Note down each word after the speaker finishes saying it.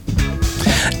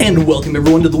And welcome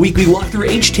everyone to the weekly walkthrough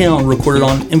H-Town, recorded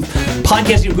on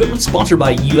podcasting equipment, sponsored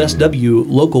by USW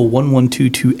Local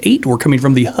 11228. We're coming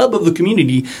from the hub of the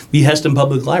community, the Hesston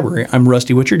Public Library. I'm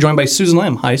Rusty Witcher, joined by Susan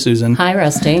Lamb. Hi, Susan. Hi,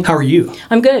 Rusty. How are you?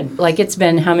 I'm good. Like, it's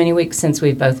been how many weeks since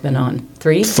we've both been on?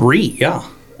 Three? Three, yeah.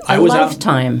 A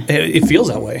lifetime. It feels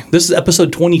that way. This is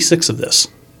episode 26 of this.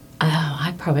 Oh,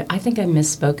 I think I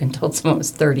misspoke and told someone it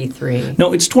was 33.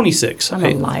 No, it's 26. I'm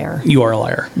a liar. You are a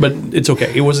liar, but it's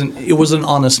okay. It was an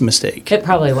honest mistake. It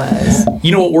probably was.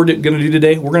 You know what we're going to do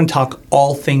today? We're going to talk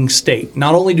all things state.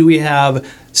 Not only do we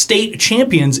have state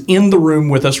champions in the room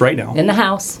with us right now. In the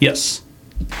house. Yes.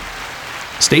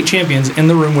 State champions in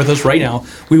the room with us right now.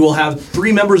 We will have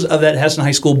three members of that Hesston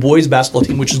High School boys basketball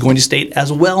team, which is going to state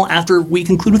as well after we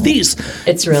conclude with these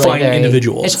it's really fine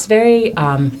individuals. It's very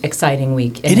exciting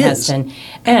week in Hesston.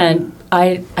 And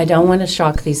I don't want to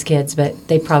shock these kids, but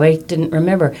they probably didn't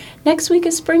remember. Next week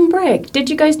is spring break. Did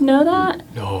you guys know that?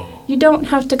 No. You don't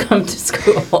have to come to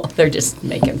school. They're just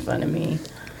making fun of me.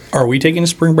 Are we taking a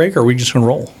spring break, or are we just going to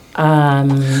roll?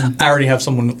 I already have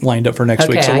someone lined up for next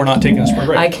week, so we're not taking a spring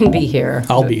break. I can be here.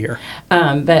 I'll be here.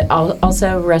 But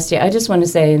also, Rusty, I just want to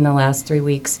say in the last 3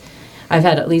 weeks, I've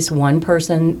had at least one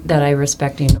person that I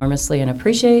respect enormously and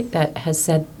appreciate that has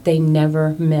said they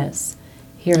never miss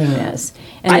hearing this.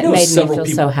 And it made me feel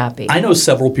so happy. I know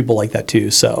several people like that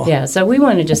too. So yeah, so we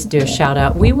want to just do a shout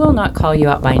out. We will not call you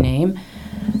out by name,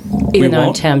 even though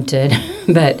I'm tempted.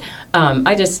 But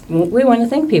we want to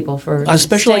thank people for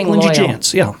especially staying like Lindsay loyal.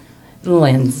 Jantz, yeah.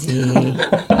 Lindsay.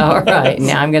 All right.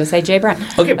 Now I'm going to say Jay Brown.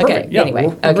 Okay, perfect. Okay, Yeah,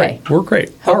 anyway. We're great.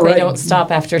 Hope All right. they don't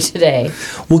stop after today.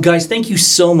 Well, guys, thank you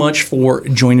so much for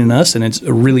joining us, and it's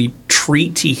a really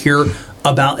treat to hear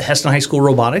about Hesston High School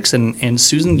robotics. And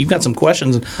Susan, you've got some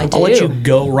questions. I'll let you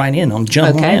go right in. I'll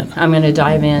jump on in. I'm going to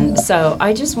dive in. So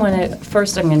I just want to,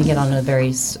 first I'm going to get on a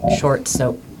very short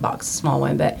soapbox, small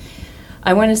one, but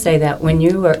I want to say that when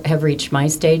you have reached my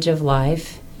stage of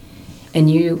life and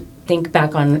you think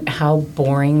back on how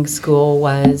boring school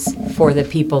was for the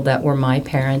people that were my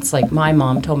parents. Like my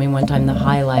mom told me one time the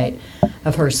highlight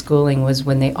of her schooling was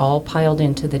when they all piled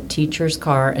into the teacher's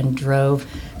car and drove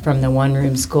from the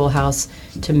one-room schoolhouse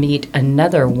to meet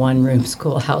another one-room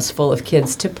schoolhouse full of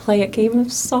kids to play a game of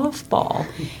softball.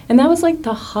 And that was like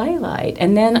the highlight.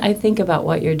 And then I think about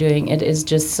what you're doing. It is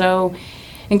just so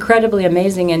incredibly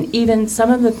amazing. And even some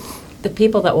of the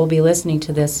people that will be listening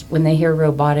to this, when they hear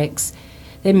robotics,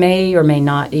 they may or may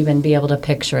not even be able to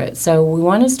picture it. So we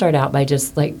want to start out by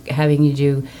just like having you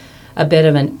do a bit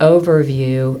of an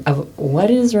overview of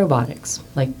what is robotics,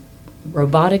 like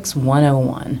Robotics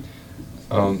 101.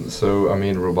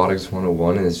 Robotics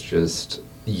 101 is just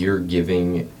you're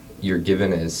given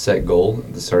a set goal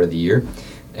at the start of the year,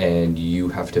 and you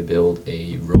have to build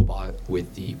a robot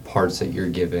with the parts that you're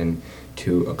given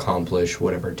to accomplish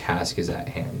whatever task is at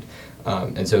hand.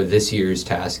 And so this year's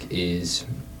task is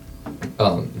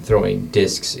throwing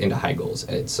discs into high goals.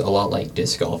 It's a lot like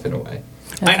disc golf in a way.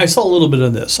 I saw a little bit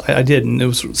of this. I did,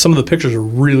 and some of the pictures are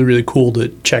really, really cool to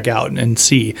check out and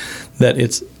see that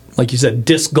it's, like you said,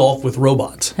 disc golf with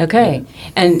robots. Okay.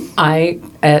 And I,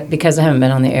 because I haven't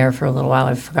been on the air for a little while,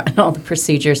 I've forgotten all the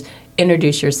procedures.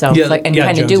 Introduce yourself and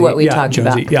kind of do what we talked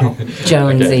Jonesy, about. Yeah.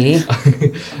 Jonesy.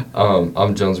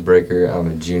 I'm Jones Breaker. I'm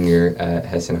a junior at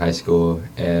Hesston High School,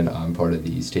 and I'm part of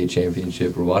the state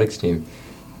championship robotics team.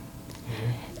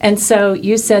 And so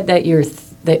you said that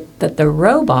that the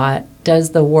robot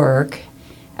does the work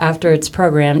after it's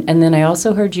programmed, and then I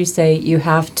also heard you say you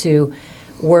have to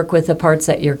work with the parts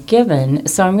that you're given.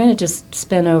 So I'm going to just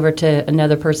spin over to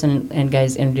another person, and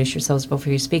guys, introduce yourselves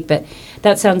before you speak. But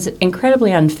that sounds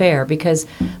incredibly unfair because,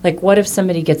 like, what if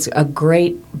somebody gets a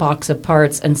great box of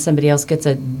parts and somebody else gets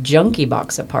a junky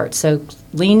box of parts? So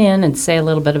lean in and say a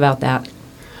little bit about that.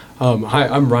 Hi,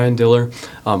 I'm Ryan Diller.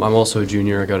 I'm also a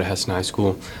junior. I go to Hesston High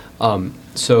School.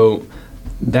 So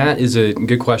that is a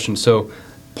good question. So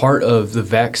part of the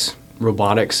VEX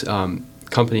Robotics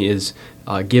company is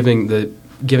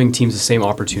giving teams the same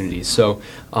opportunities. So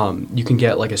you can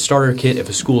get like a starter kit if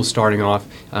a school is starting off,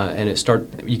 and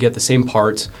you get the same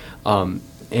parts,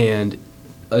 and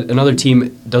another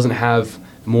team doesn't have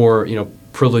more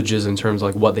privileges in terms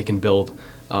of like what they can build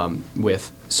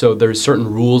with. So there's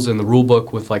certain rules in the rule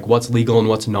book with like what's legal and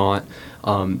what's not.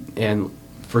 And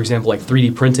for example, like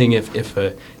 3D printing, if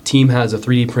a team has a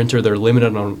 3D printer, they're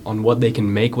limited on what they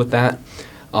can make with that.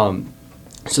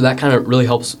 So that kind of really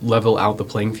helps level out the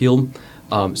playing field.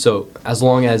 So as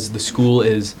long as the school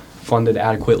is funded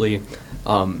adequately,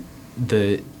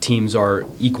 the teams are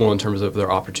equal in terms of their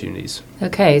opportunities.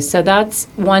 Okay, so that's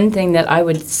one thing that I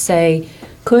would say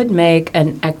could make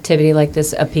an activity like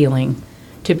this appealing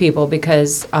to people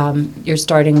because you're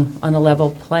starting on a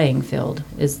level playing field.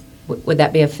 Would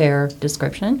that be a fair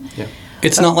description? Yeah.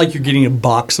 It's not like you're getting a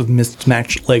box of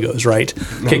mismatched Legos, right?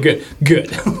 Okay, good.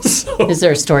 So, Is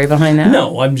there a story behind that?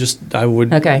 no,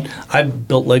 Okay. I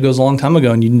built Legos a long time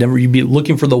ago, and you'd be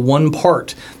looking for the one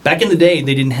part. Back in the day,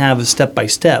 they didn't have a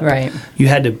step-by-step. Right. You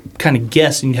had to kind of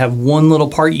guess, and you'd have one little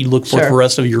part you look for Sure. the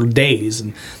rest of your days,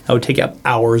 and that would take up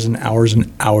hours and hours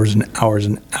and hours and hours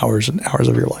and hours and hours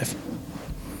of your life.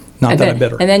 Not that I'm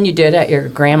bitter. And then you do it at your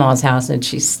grandma's house, and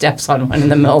she steps on one in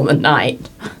the middle of the night.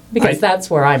 Because that's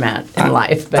where I'm at in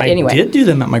life. But anyway. I did do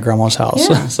them at my grandma's house.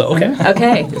 Yeah. So, okay.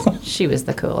 Okay. She was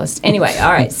the coolest. Anyway,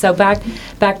 all right. So back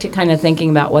to kind of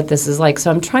thinking about what this is like.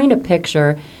 So I'm trying to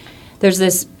picture, there's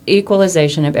this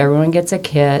equalization of everyone gets a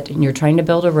kit, and you're trying to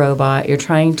build a robot. You're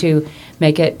trying to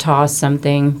make it toss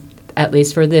something, at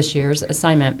least for this year's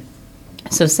assignment.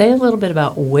 So say a little bit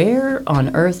about where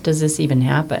on earth does this even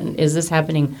happen? Is this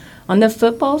happening on the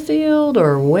football field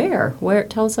or where? Where?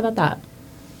 Tell us about that.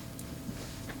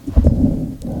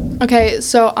 Okay,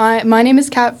 so my name is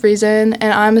Kat Friesen,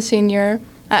 and I'm a senior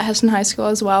at Hesston High School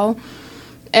as well.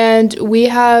 And we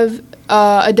have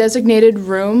a designated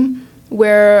room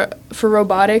where, for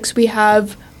robotics, we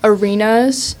have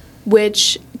arenas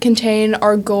which contain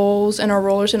our goals and our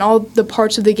rollers and all the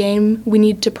parts of the game we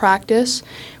need to practice.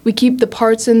 We keep the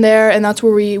parts in there, and that's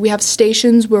where we have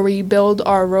stations where we build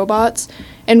our robots.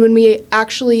 And when we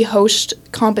actually host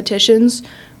competitions,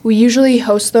 we usually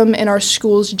host them in our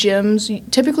school's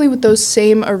gyms, typically with those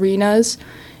same arenas,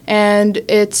 and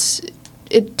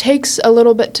it takes a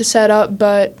little bit to set up,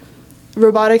 but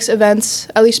robotics events,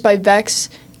 at least by VEX,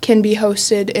 can be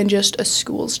hosted in just a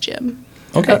school's gym.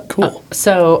 Okay, cool.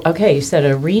 You said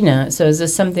arena. So is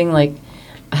this something like,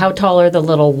 how tall are the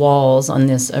little walls on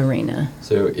this arena?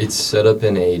 So it's set up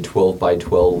in a 12 by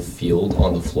 12 field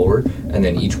on the floor, and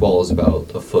then each wall is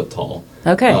about a foot tall.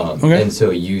 Okay. Okay. And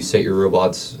so you set your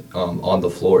robots on the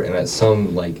floor, and at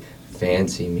some like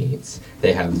fancy meets,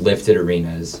 they have lifted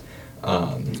arenas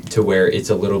to where it's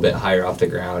a little bit higher off the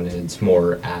ground, and it's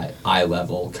more at eye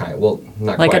level,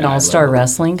 not Like quite an eye all-star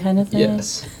level. wrong kind of thing?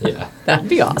 Yes. Yeah. That'd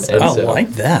be awesome. And I so- like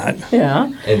that.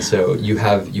 Yeah. And so you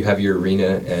have your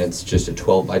arena, and it's just a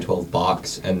 12 by 12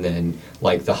 box, and then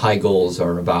like the high goals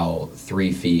are about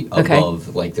 3 feet Okay.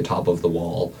 above like the top of the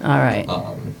wall. All right.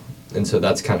 And so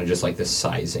that's kind of just like the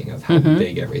sizing of how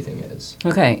big everything is.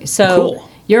 Okay, so Cool.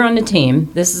 you're on a team.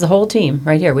 This is a whole team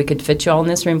right here. We could fit you all in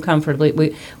this room comfortably.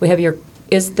 We have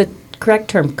is the correct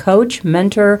term coach,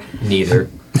 mentor, Neither.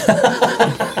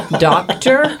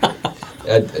 doctor,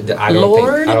 I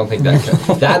Lord? don't think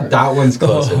that one's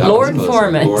closer. That Lord one's closer.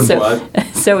 Foreman. Lord so, what?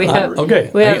 so we have Okay.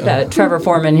 we have Trevor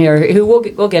Foreman here, who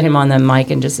we'll get him on the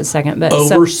mic in just a second. But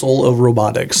Oversoul of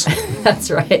robotics.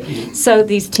 that's right. So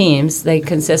these teams, they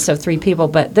consist of 3 people,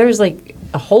 but there's like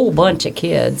a whole bunch of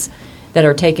kids that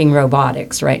are taking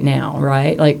robotics right now,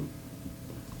 right? Like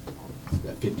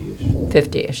 50-ish.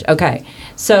 50-ish. Okay.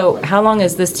 So how long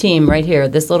is this team right here,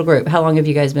 this little group, how long have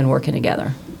you guys been working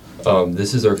together?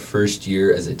 This is our first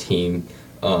year as a team,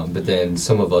 but then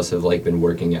some of us have like been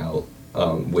working out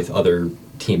with other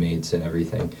teammates and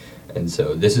everything, and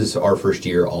so this is our first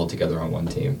year all together on one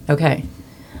team. Okay.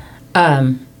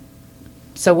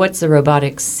 So what's the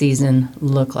robotics season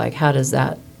look like? How does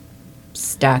that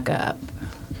stack up?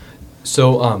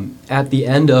 So at the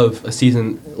end of a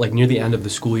season, like near the end of the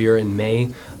school year in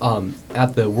May,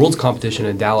 at the Worlds competition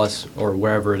in Dallas or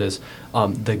wherever it is,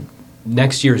 the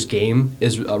next year's game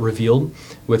is revealed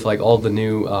with like all the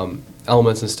new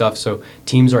elements and stuff. So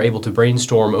teams are able to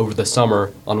brainstorm over the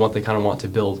summer on what they kind of want to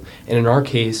build. And in our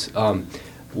case,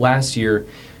 last year,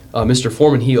 Mr.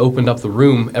 Foreman, he opened up the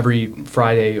room every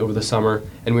Friday over the summer,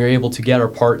 and we were able to get our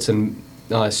parts and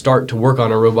start to work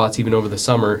on our robots even over the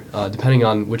summer, depending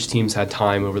on which teams had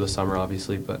time over the summer,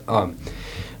 obviously. But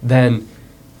then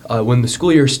when the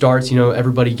school year starts,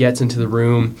 everybody gets into the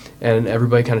room and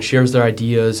everybody kind of shares their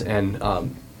ideas, and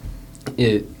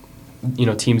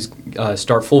teams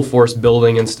start full force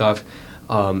building and stuff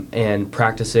and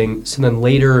practicing. So then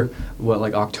later,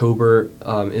 October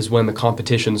is when the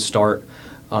competitions start,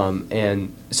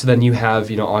 and so then you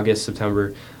have August,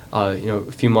 September,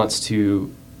 a few months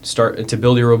to start to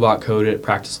build your robot, code it,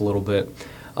 practice a little bit.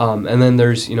 And then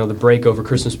there's, the break over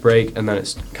Christmas break, and then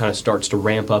it kind of starts to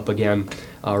ramp up again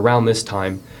around this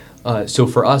time. So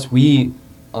for us, we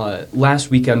last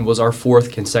weekend was our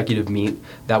 4th consecutive meet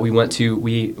that we went to.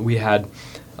 We had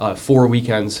 4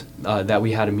 weekends that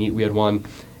we had a meet. We had one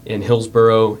in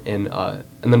Hillsboro, and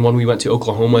then one we went to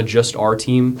Oklahoma, just our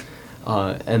team.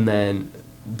 And then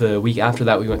the week after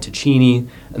that, we went to Cheney,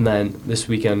 and then last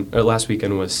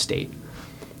weekend was state.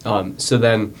 So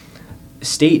then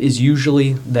state is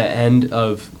usually the end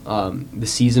of the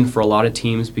season for a lot of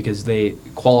teams because they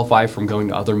qualify from going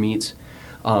to other meets.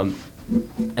 And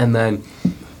then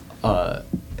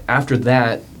after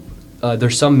that,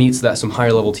 there's some meets that some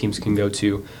higher level teams can go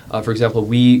to. For example,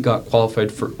 we got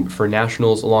qualified for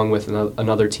nationals along with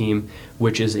another team,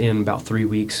 which is in about 3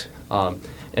 weeks.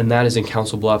 And that is in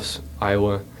Council Bluffs,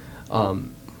 Iowa.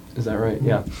 Is that right?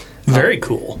 Yeah. Very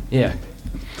cool. Yeah.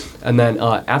 And then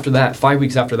after that, 5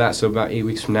 weeks after that, so about 8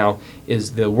 weeks from now,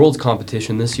 is the World's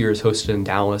competition. This year is hosted in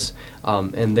Dallas.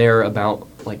 And there about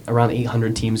around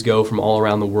 800 teams go from all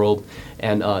around the world.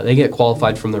 And they get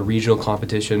qualified from the regional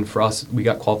competition. For us, we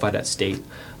got qualified at state.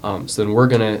 So then we're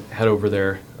going to head over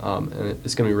there, and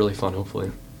it's going to be really fun,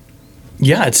 hopefully.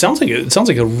 Yeah, it sounds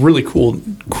like a really cool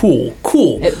It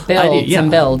builds idea. Yeah, and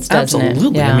builds, doesn't it?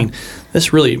 absolutely. Yeah. I mean,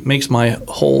 this really makes my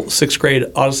whole 6th grade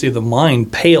Odyssey of the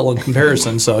Mind pale in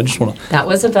comparison. So I just want to. That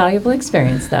was a valuable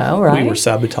experience, though, right? We were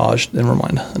sabotaged. Never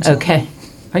mind. Okay.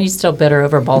 Are you still bitter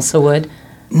over balsa wood?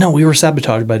 No, we were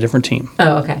sabotaged by a different team.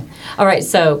 Oh, okay. All right.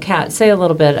 So, Kat, say a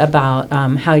little bit about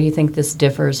how you think this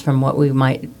differs from what we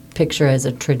might picture as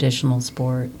a traditional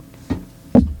sport.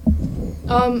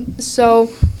 So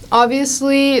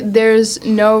obviously there's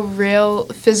no real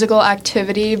physical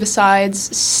activity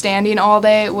besides standing all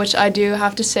day, which I do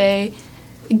have to say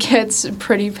gets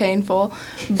pretty painful.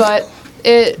 But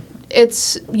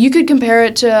it's you could compare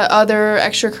it to other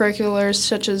extracurriculars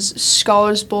such as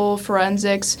Scholars Bowl,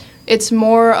 forensics. It's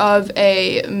more of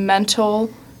a mental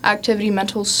activity,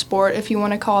 mental sport, if you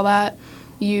want to call that.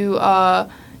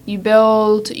 You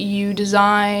build, you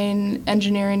design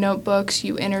engineering notebooks,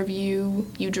 you interview,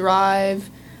 you drive,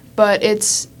 but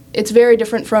it's very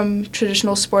different from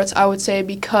traditional sports, I would say,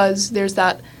 because there's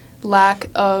that lack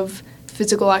of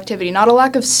physical activity. Not a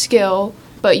lack of skill,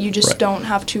 but you just don't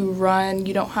have to run,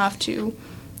 you don't have to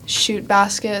shoot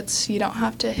baskets, you don't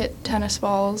have to hit tennis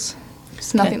balls.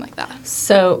 It's nothing like that.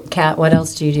 So, Kat, what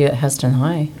else do you do at Hesston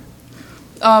High?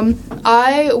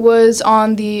 I was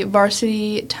on the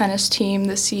varsity tennis team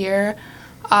this year.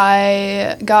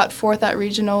 I got 4th at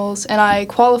regionals, and I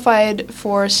qualified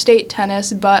for state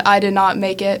tennis, but I did not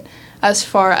make it as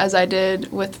far as I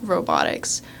did with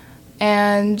robotics.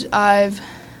 And I've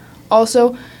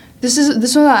also, this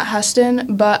was at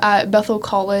Hesston, but at Bethel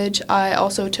College, I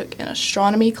also took an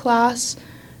astronomy class,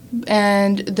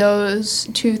 and those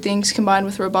two things combined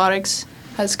with robotics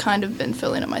has kind of been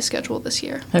filling up my schedule this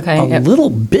year. Okay. A little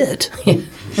bit.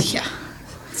 Yeah.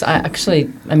 So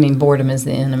boredom is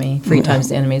the enemy. Free time's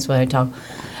the enemy is what I talk.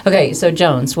 Okay, so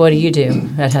Jones, what do you do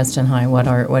at Hesston High? What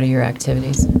are your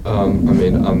activities?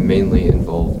 I'm mainly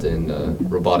involved in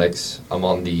robotics. I'm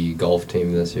on the golf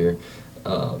team this year,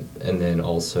 and then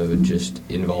also just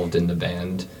involved in the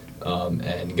band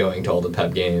and going to all the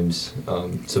pep games,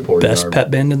 supporting Best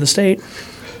pep band in the state.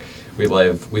 We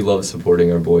love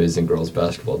supporting our boys and girls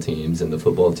basketball teams and the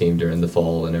football team during the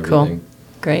fall and everything. Cool.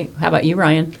 Great. How about you,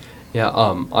 Ryan? Yeah,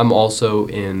 I'm also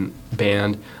in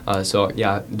band. So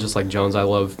yeah, just like Jones, I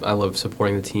love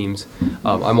supporting the teams.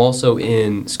 I'm also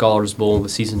in Scholars Bowl. The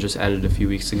season just ended a few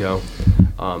weeks ago,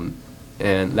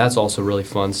 and that's also really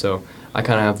fun. So I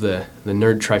kind of have the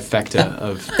nerd trifecta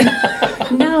of.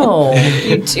 No,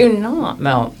 you do not,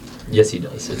 Mel. Yes, he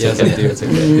does. Yes, I do. It's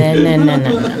okay.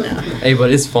 No. Hey, but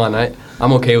it's fun.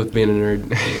 I'm okay with being a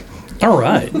nerd. All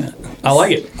right. I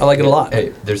like it. I like it a lot. Hey,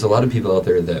 there's a lot of people out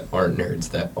there that aren't nerds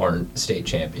that aren't state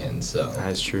champions. So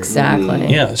That's true. Exactly.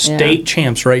 Yeah, state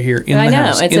champs right here in I the know,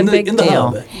 house. it's in a big in the deal.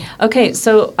 hub. Okay,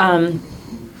 so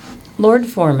Lord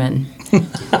Foreman,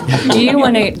 do you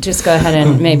want to just go ahead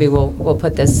and maybe we'll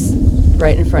put this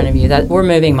right in front of you? That we're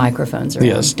moving microphones around.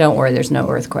 Yes. Don't worry, there's no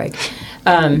earthquake.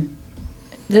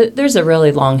 There's a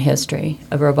really long history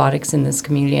of robotics in this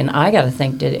community, and I got to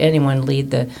think, did anyone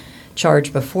lead the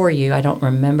charge before you? I don't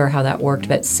remember how that worked,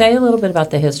 but say a little bit about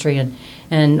the history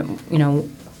and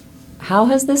how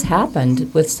has this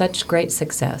happened with such great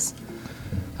success?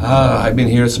 I've been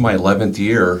here, this is my 11th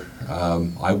year.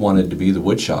 I wanted to be the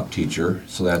woodshop teacher,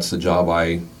 so that's the job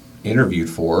I interviewed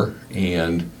for,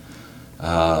 and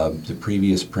the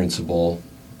previous principal,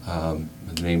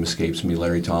 the name escapes me,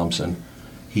 Larry Thompson,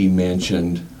 he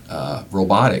mentioned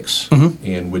robotics,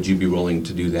 and would you be willing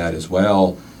to do that as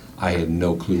well? I had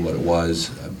no clue what it was,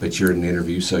 but you're in an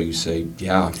interview, so you say,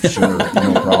 yeah, sure,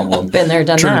 no problem. Been there,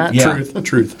 done that. Yeah.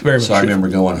 Truth. Very much So I truth. remember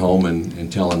going home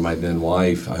and telling my then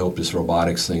wife, I hope this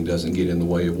robotics thing doesn't get in the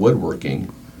way of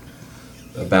woodworking.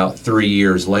 About 3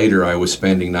 years later, I was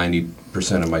spending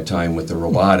 90% of my time with the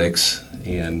robotics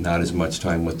and not as much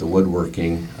time with the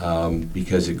woodworking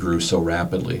because it grew so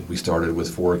rapidly. We started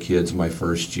with 4 kids my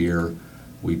first year.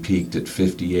 We peaked at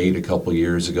 58 a couple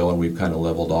years ago, and we've kind of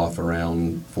leveled off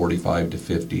around 45 to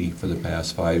 50 for the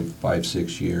past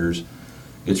 6 years.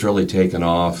 It's really taken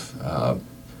off,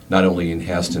 not only in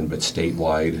Hesston, but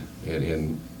statewide and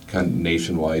in kind of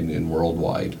nationwide and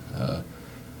worldwide.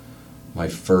 My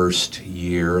first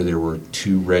year, there were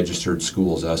 2 registered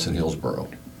schools, us in Hillsboro.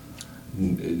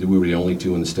 We were the only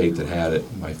 2 in the state that had it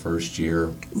my first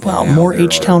year. Wow, Now more there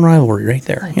H-Town rivalry right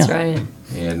there. That's yeah. right.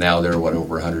 And now there are,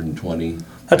 over 120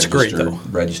 That's great, though.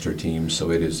 registered teams,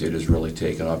 so it is really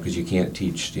taken off, because you can't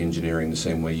teach engineering the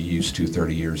same way you used to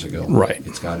 30 years ago. Right.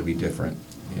 It's got to be different.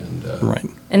 And, Right.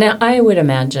 And I would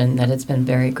imagine that it's been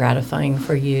very gratifying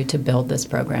for you to build this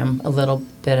program a little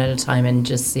bit at a time and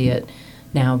just see it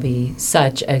now be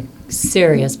such a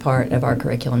serious part of our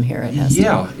curriculum here at Hesston.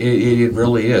 Yeah, it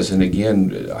really is. And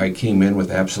again, I came in with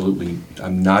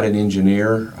I'm not an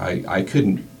engineer. I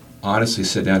couldn't honestly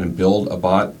sit down and build a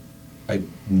bot. I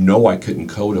know I couldn't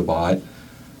code a bot.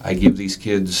 I give these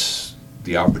kids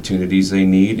the opportunities they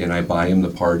need, and I buy them the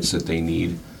parts that they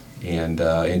need, and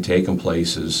take them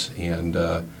places. And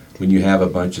when you have a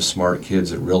bunch of smart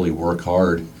kids that really work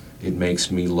hard, it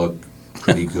makes me look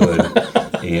pretty good.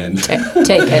 And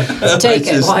Take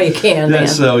it while you can, man.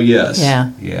 So yes,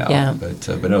 Yeah.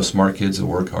 But no, smart kids that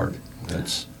work hard.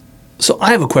 That's. So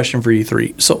I have a question for you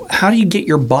 3. So how do you get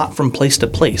your bot from place to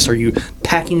place? Are you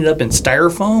packing it up in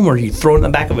styrofoam, or are you throwing it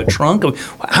in the back of a trunk?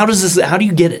 How do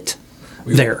you get it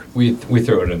there? We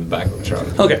throw it in the back of the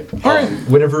trunk. Okay. All right.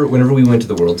 Whenever we went to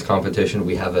the Worlds competition,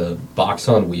 we have a box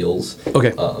on wheels.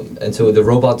 Okay. And so the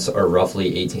robots are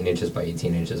roughly 18 inches by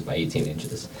 18 inches by 18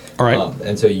 inches. All right.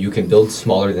 And so you can build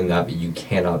smaller than that, but you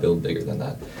cannot build bigger than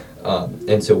that.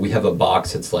 And so we have a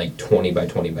box that's like 20 by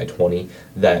 20 by 20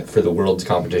 that for the Worlds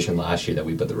competition last year that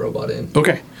we put the robot in.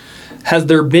 Okay. Has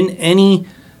there been any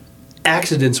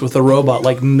accidents with the robot?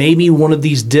 Like maybe one of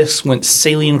these discs went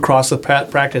sailing across the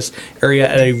practice area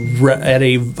at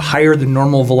a higher than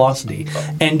normal velocity,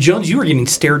 and Jones, you were getting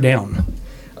stared down.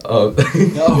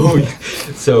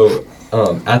 So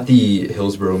at the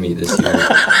Hillsboro meet this year,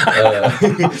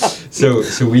 so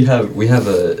we have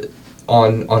a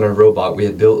on our robot, we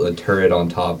had built a turret on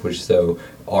top, which so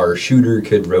our shooter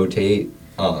could rotate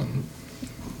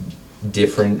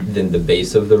different than the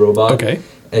base of the robot. Okay.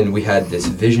 And we had this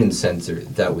vision sensor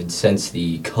that would sense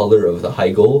the color of the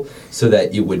high goal, so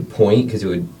that it would point, because it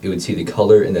would see the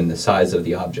color and then the size of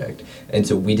the object. And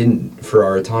so for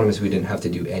our autonomous, we didn't have to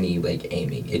do any like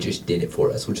aiming. It just did it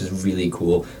for us, which is really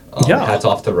cool. Hats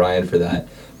off to Ryan for that.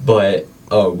 But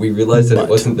we realized that it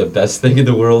wasn't the best thing in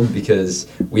the world, because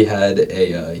we had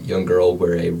a young girl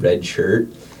wear a red shirt,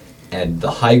 and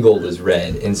the high goal is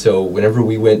red. And so whenever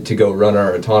we went to go run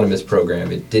our autonomous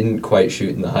program, it didn't quite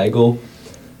shoot in the high goal.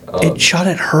 It shot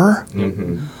at her?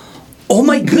 Mm-hmm. Oh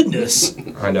my goodness.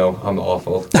 I know, I'm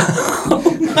awful.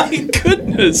 Oh my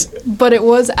goodness. But it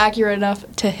was accurate enough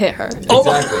to hit her.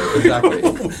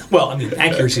 Exactly. Well, I mean,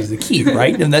 accuracy is the key,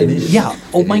 right? And that, yeah.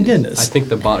 Oh my goodness. I think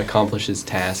the bot accomplished his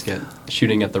task at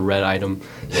shooting at the red item.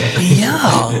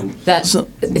 Yeah.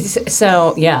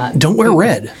 So yeah. Don't wear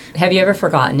red. Have you ever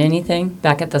forgotten anything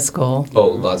back at the school?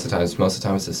 Oh, lots of times. Most of the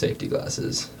time it's the safety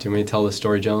glasses. Do you want me to tell the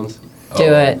story, Jones?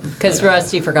 Do it, because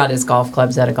Rusty forgot his golf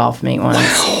clubs at a golf meet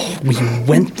once. We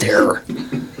went there.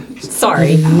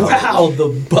 Sorry. Wow, the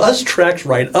bus tracks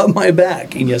right up my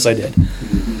back. And yes, I did.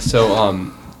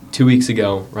 So 2 weeks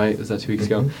ago, right? Was that 2 weeks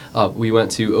ago? We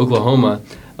went to Oklahoma.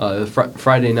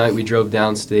 Friday night we drove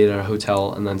down, stayed at a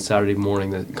hotel, and then Saturday morning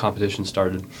the competition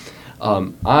started.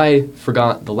 I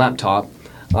forgot the laptop.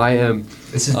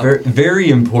 This is very, very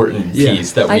important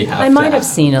piece that we have. I might have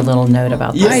seen a little note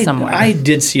about this somewhere. I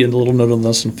did see a little note on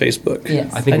this on Facebook.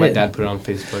 Yes. I think my did. dad put it on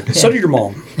Facebook. So did your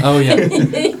mom. Oh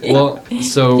yeah. Well,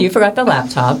 so You forgot the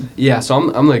laptop. yeah, so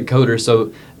I'm the coder.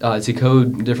 So to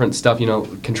code different stuff,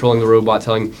 controlling the robot,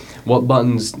 telling what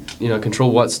buttons,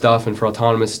 control what stuff, and for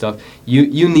autonomous stuff,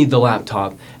 you need the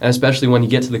laptop, and especially when you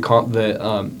get to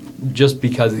the just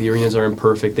because the arenas are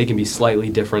imperfect, they can be slightly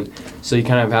different. So you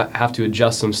kind of have to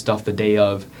adjust some stuff the day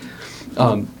of.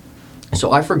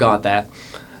 So I forgot that,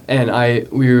 and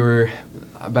we were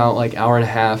about like hour and a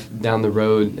half down the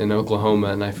road in Oklahoma,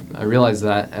 and I realized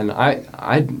that, and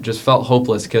I just felt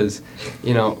hopeless because,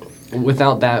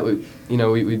 without that,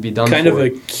 we'd be done. Kind of a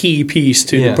key piece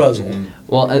to the puzzle.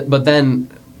 Well, but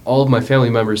then all of my family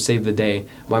members saved the day.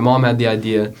 My mom had the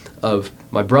idea of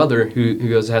my brother, who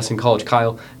goes to Hesston College,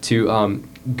 Kyle, to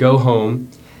go home,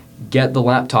 get the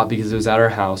laptop because it was at our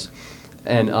house,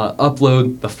 and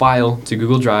upload the file to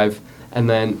Google Drive. And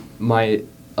then my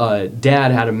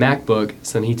dad had a MacBook,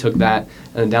 so then he took that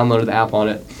and downloaded the app on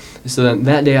it. So then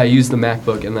that day I used the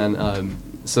MacBook, and then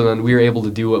so then we were able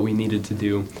to do what we needed to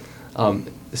do.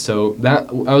 So that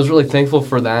I was really thankful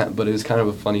for that, but it was kind of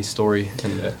a funny story.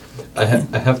 And I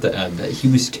have to add that he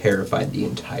was terrified the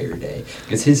entire day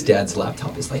because his dad's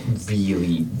laptop is like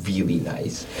really, really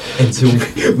nice, and so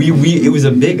we it was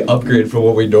a big upgrade from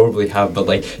what we normally have. But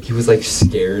like he was like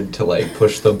scared to like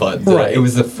push the button. Right. It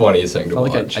was the funniest thing to felt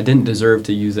watch. like I didn't deserve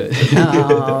to use it.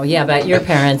 Oh, yeah, but your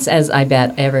parents, as I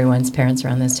bet everyone's parents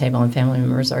around this table and family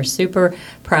members, are super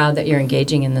proud that you're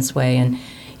engaging in this way. And,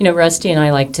 you know, Rusty and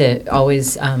I like to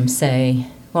always say,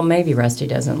 well, maybe Rusty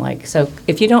doesn't like. So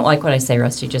if you don't like what I say,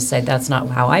 Rusty, just say that's not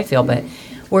how I feel. But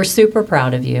we're super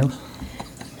proud of you.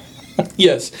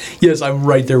 Yes, I'm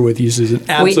right there with you, Susan.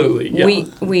 Absolutely.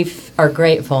 We are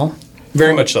grateful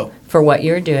Very much so. for what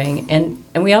you're doing. And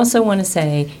we also want to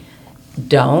say,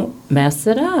 don't mess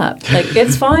it up. Like,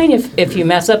 it's fine if you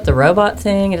mess up the robot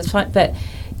thing, it's fine. But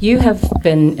you have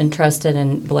been entrusted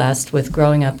and blessed with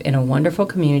growing up in a wonderful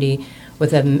community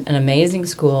with an amazing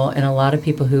school and a lot of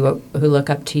people who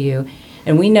look up to you.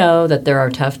 And we know that there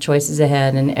are tough choices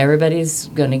ahead, and everybody's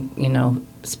going to,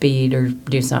 speed or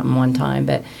do something one time.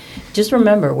 But just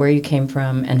remember where you came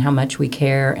from and how much we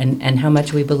care and how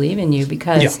much we believe in you,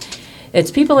 because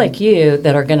it's people like you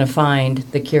that are going to find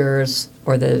the cures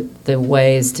or the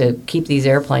ways to keep these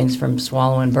airplanes from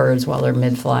swallowing birds while they're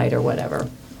mid-flight or whatever.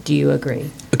 Do you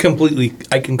agree? Completely,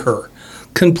 I concur.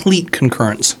 Complete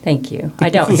concurrence. Thank you. I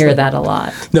don't hear that a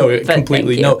lot. No, but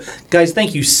completely. thank you. No, guys,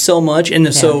 thank you so much.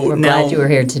 And so We're now, glad you were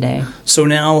here today. So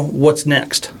now, what's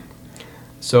next?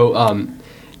 So,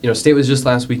 state was just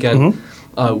last weekend.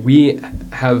 We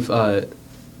have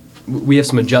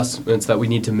some adjustments that we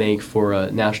need to make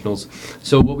for nationals.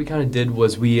 So what we kind of did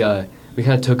was we kind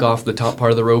of took off the top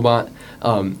part of the robot,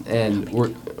 and we're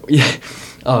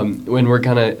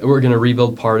gonna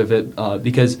rebuild part of it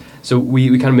because we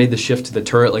kind of made the shift to the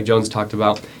turret like Jones talked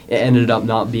about. It ended up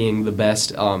not being the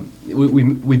best.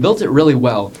 We built it really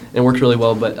well and it worked really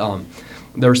well, but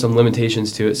there were some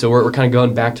limitations to it. So we're kind of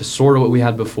going back to sort of what we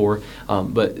had before,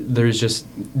 but there's just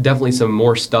definitely some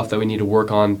more stuff that we need to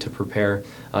work on to prepare,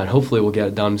 and hopefully we'll get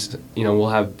it done. We'll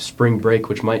have spring break,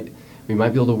 which we might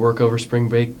be able to work over spring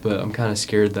break, but I'm kind of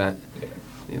scared that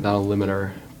that'll limit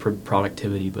our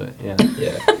productivity. But Yeah,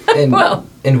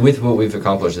 and with what we've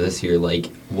accomplished this year, like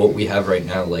what we have right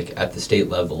now, like at the state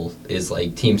level, is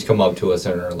like teams come up to us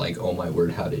and are like, "Oh my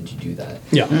word, how did you do that?"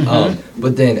 Yeah.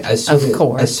 But then as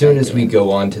soon as we do.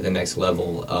 go on to the next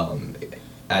level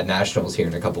at nationals here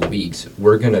in a couple of weeks,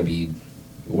 we're gonna be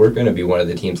one of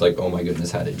the teams like, "Oh my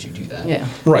goodness, how did you do that?" Yeah.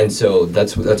 Right. And so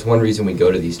that's one reason we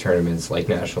go to these tournaments like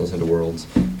nationals and worlds,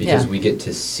 because Yeah. we get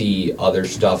to see other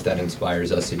stuff that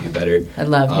inspires us to do better. I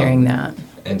love hearing that.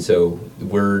 And so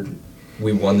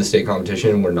we won the state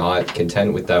competition. We're not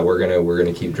content with that. We're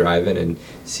gonna keep driving and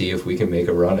see if we can make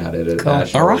a run at it at Cool.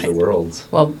 nationals All right. or worlds.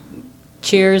 Well,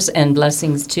 cheers and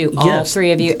blessings to all Yes.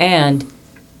 three of you, and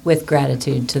with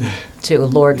gratitude to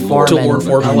Lord Foreman. To Lord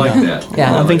Foreman. I like that.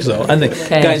 Yeah. I think so.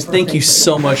 Okay. Guys, thank you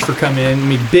so much for coming in. I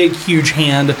mean, big, huge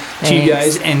hand to you Thanks.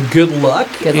 guys, and good luck.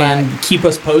 Good and luck. keep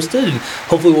us posted. And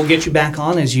hopefully, we'll get you back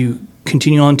on as you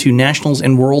continue on to nationals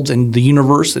and worlds and the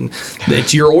universe. And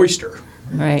it's your oyster.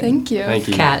 Right. Thank you. thank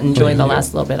you. Kat, enjoy the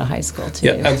last little bit of high school too.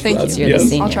 Yeah, Thank you. You're the Yes.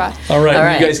 senior. I'll try. All right. All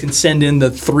right. You guys can send in the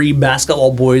 3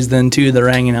 basketball boys then too that are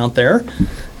hanging out there, and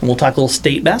we'll talk a little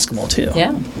state basketball too.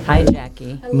 Yeah. Hi,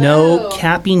 Jackie. No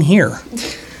capping here.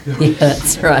 Yeah,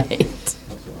 that's right.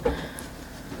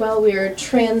 Well, we're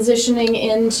transitioning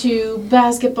into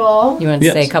basketball. You want to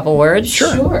Yes. say a couple words?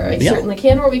 Sure. I Yeah. certainly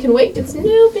can, or we can wait. It's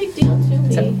no big deal to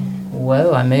me.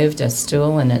 Whoa, I moved a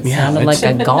stool and it Yeah, sounded like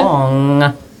it's- a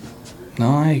gong.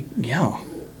 Yeah.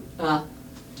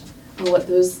 What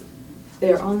those?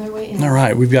 They're on their way in. All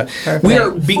right. We are Perfect.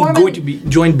 going to be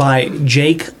joined by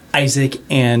Jake, Isaac,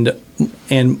 and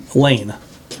Lane.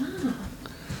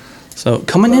 So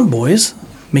coming in, boys.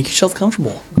 Make yourself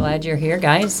comfortable. Glad you're here,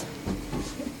 guys.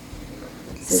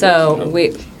 So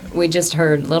we just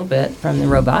heard a little bit from the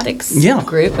robotics Yeah.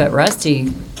 group, but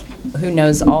Rusty, who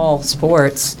knows all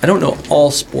sports. I don't know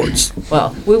all sports.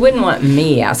 Well, we wouldn't want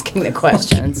me asking the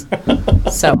questions,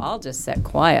 so I'll just sit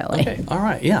quietly. Okay. All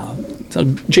right. Yeah. So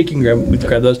Jake, you can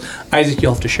grab those. Isaac,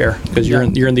 you'll have to share because you're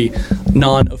in the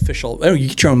non-official. Oh, you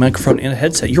get your own microphone and a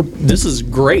headset. This is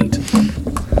great.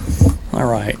 All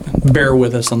right. Bear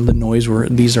with us on the noise.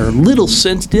 These are a little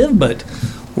sensitive, but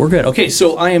we're good. Okay.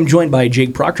 So I am joined by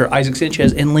Jake Proctor, Isaac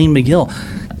Sanchez, and Lane McGill.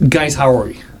 Guys, how are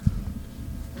we?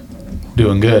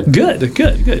 doing good. Good.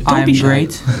 Don't I'm be shy.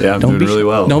 great. Yeah, I'm doing really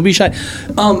well. Don't be shy.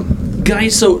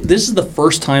 Guys, so this is the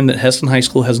first time that Hesston High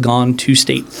School has gone to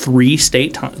state three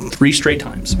straight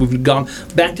times. We've gone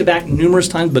back-to-back numerous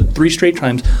times, but 3 straight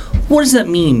times. What does that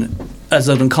mean as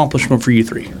an accomplishment for you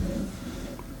three?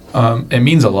 It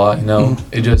means a lot,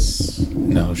 It just,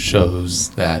 shows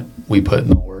that we put in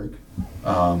the work.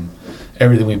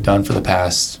 Everything we've done for the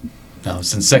past,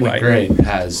 since second grade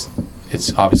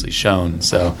it's obviously shown.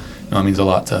 So, it means a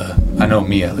lot to, I know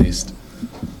me at least.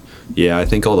 Yeah, I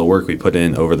think all the work we put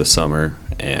in over the summer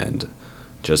and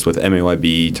just with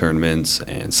MAYB tournaments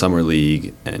and summer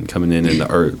league and coming in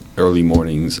the early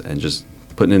mornings and just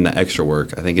putting in the extra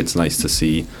work, I think it's nice to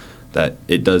see that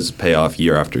it does pay off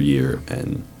year after year,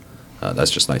 and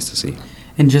that's just nice to see.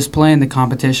 And just playing the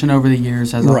competition over the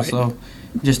years has also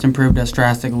just improved us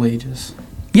drastically.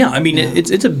 Yeah, I mean,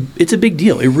 it's a big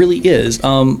deal. It really is.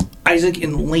 Isaac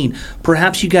and Lane,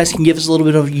 perhaps you guys can give us a little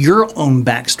bit of your own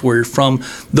backstory from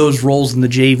those roles in the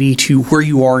JV to where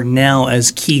you are now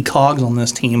as key cogs on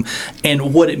this team,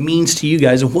 and what it means to you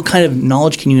guys, and what kind of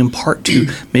knowledge can you impart to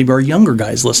maybe our younger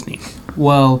guys listening?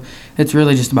 Well, it's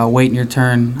really just about waiting your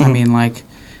turn. I mean,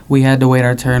 we had to wait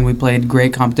our turn. We played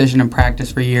great competition and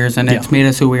practice for years, and it's made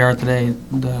us who we are today.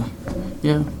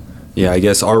 Yeah, I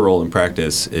guess our role in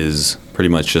practice is pretty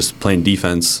much just playing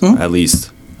defense. At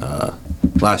least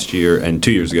last year and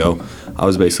 2 years ago, I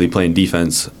was basically playing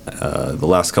defense the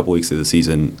last couple weeks of the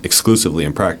season exclusively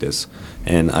in practice.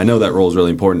 And I know that role is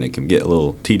really important. It can get a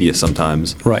little tedious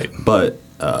sometimes. Right. But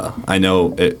I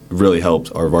know it really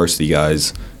helped our varsity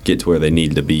guys get to where they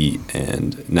need to be.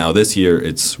 And now this year,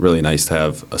 it's really nice to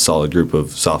have a solid group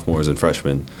of sophomores and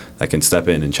freshmen that can step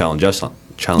in and challenge us on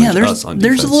defense.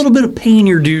 There's a little bit of paying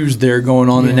your dues there going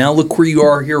on, and now look where you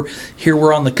are here. Here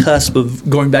we're on the cusp of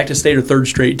going back to state a third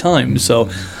straight time. So,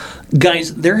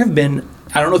 guys, there have been,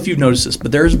 I don't know if you've noticed this,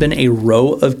 but there's been a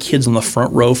row of kids on the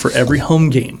front row for every home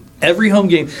game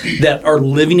that are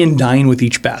living and dying with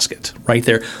each basket right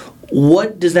there.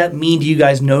 What does that mean to you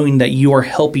guys, knowing that you are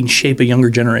helping shape a younger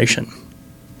generation?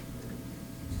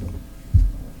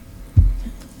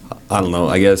 I don't know.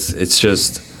 I guess it's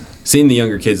just seeing the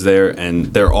younger kids there,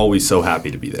 and they're always so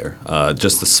happy to be there.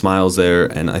 Just the smiles there,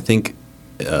 and I think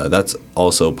that's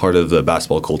also part of the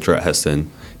basketball culture at Hesston,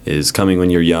 is coming when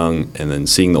you're young and then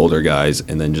seeing the older guys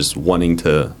and then just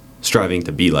striving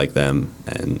to be like them,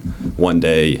 and one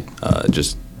day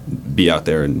just be out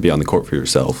there and be on the court for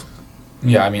yourself.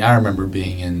 Yeah, I mean, I remember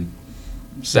being in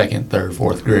 2nd, 3rd,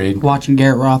 4th grade. Watching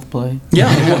Garrett Roth play.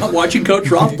 Yeah, watching Coach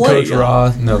Roth play. Coach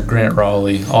Roth, Grant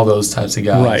Raleigh, all those types of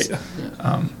guys. Right.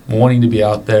 Wanting to be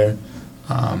out there.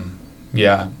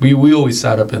 We always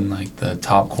sat up in the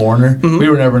top corner. Mm-hmm. We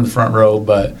were never in the front row,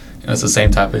 but it's the same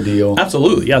type of deal.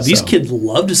 Absolutely, yeah. These kids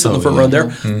love to sit in the front row.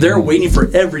 They're waiting for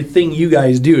everything you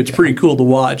guys do. It's pretty cool to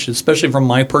watch, especially from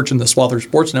my perch in the Swather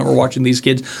Sports Network, watching these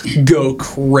kids go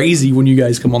crazy when you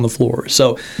guys come on the floor.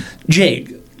 So,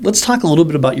 Jake, let's talk a little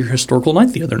bit about your historical night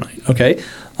the other night, okay?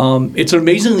 It's an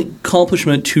amazing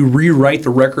accomplishment to rewrite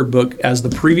the record book, as the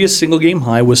previous single-game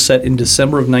high was set in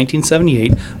December of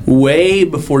 1978, way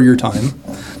before your time,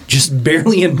 just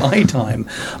barely in my time.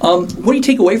 What do you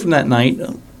take away from that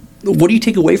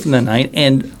night?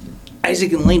 And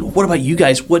Isaac and Lane, what about you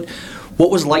guys? What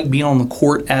was it like being on the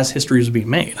court as history was being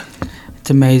made?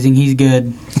 It's amazing. He's good.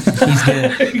 He's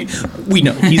good. We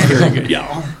know. He's very good,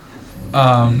 yeah.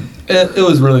 It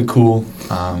was really cool.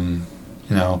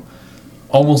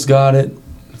 Almost got it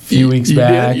a few weeks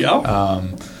back. Did, yeah.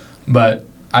 But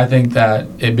I think that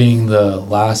it being the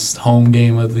last home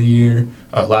game of the year,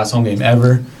 or last home game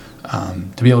ever,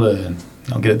 to be able to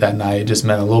get it that night just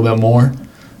meant a little bit more.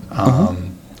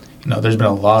 There's been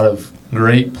a lot of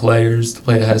great players to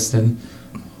play at Hesston.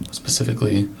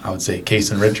 Specifically, I would say Case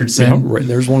and Richardson. Yeah, right.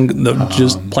 There's one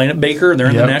just playing at Baker. They're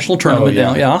in the national tournament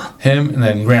now. Yeah. Him and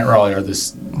then Grant Raleigh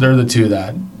they're the two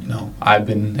that I've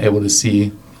been able to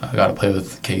see. I got to play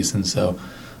with Case, and so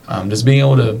just being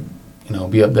able to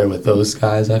be up there with those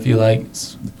guys, I feel like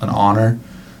it's an honor.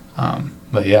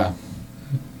 But yeah.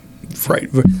 Right.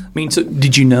 I mean, so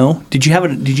did you know? Did you have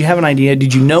an idea?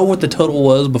 Did you know what the total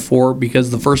was before?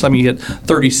 Because the first time you hit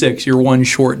 36, you're one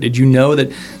short. Did you know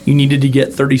that you needed to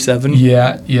get 37?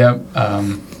 Yeah.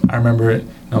 I remember it.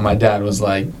 My dad was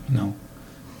like,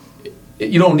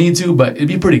 you don't need to, but it'd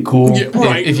be pretty cool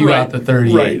if you got the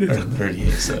 38 or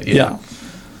 38. So yeah.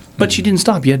 But you didn't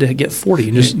stop. You had to get 40.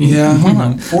 And just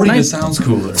 40 just sounds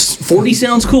cooler. 40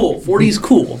 sounds cool. 40 is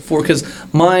cool because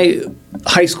my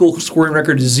high school scoring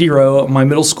record is 0. My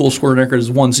middle school scoring record is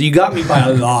 1. So you got me by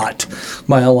a lot,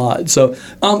 So,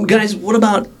 guys, what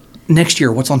about next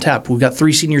year, what's on tap? We've got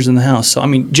 3 seniors in the house. So, I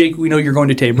mean, Jake, we know you're going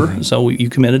to Tabor, so you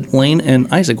committed. Lane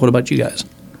and Isaac, what about you guys?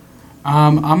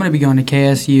 I'm going to be going to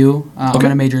KSU. I'm going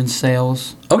to major in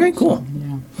sales. Okay, cool.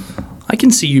 Yeah. I can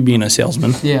see you being a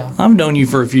salesman. Yeah. I've known you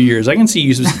for a few years. I can see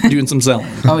you doing some selling.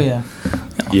 Oh, yeah.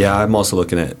 Yeah, I'm also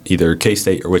looking at either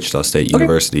K-State or Wichita State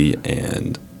University,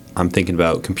 and I'm thinking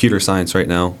about computer science right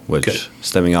now, which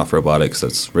stemming off robotics,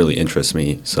 that's really interests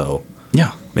me. So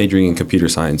Yeah. majoring in computer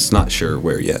science, not sure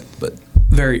where yet, but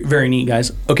Very, very neat,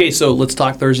 guys. Okay, so let's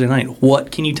talk Thursday night.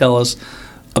 What can you tell us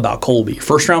about Colby?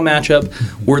 First round matchup.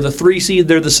 We're the 3 seed,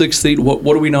 they're the 6th seed. What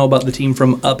do we know about the team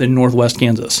from up in Northwest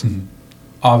Kansas?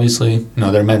 Obviously,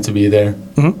 they're meant to be there.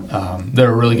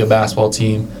 They're a really good basketball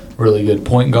team, really good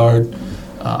point guard.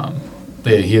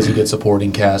 He has a good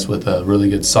supporting cast with a really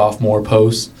good sophomore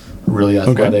post, really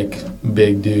athletic,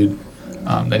 big dude.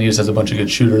 Then he just has a bunch of good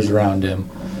shooters around him.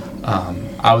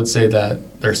 I would say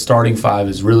that their starting 5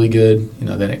 is really good.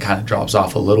 Then it kind of drops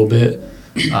off a little bit.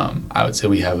 I would say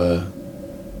we have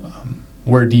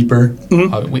we're deeper.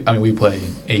 We play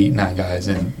 8, 9 guys,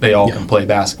 and they all can play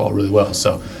basketball really well.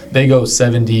 So they go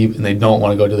 7 deep, and they don't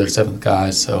want to go to their 7th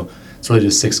guys. So it's really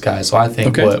just 6 guys. So I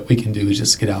think what we can do is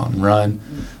just get out and run,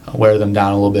 wear them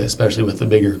down a little bit, especially with the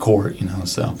bigger court.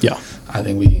 So I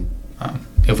think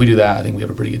if we do that, I think we have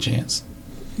a pretty good chance.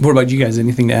 What about you guys?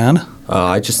 Anything to add?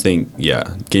 I just think,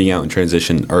 getting out in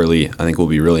transition early, I think will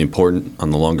be really important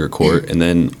on the longer court. And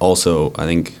then also, I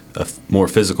think a more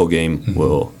physical game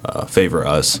will favor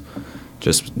us.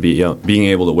 Just being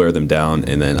able to wear them down,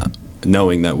 and then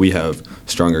knowing that we have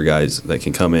stronger guys that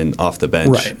can come in off the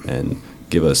bench and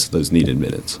give us those needed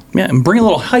minutes. Yeah, and bring a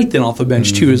little height in off the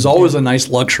bench too is always a nice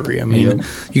luxury. I mean,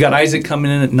 you got Isaac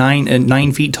coming in at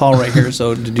 9 feet tall right here,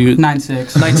 so to do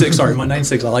 9'6". 9'6", sorry, my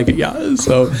 9'6", I like it. Yeah,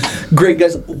 so great,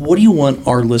 guys. What do you want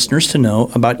our listeners to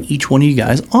know about each one of you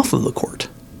guys off of the court?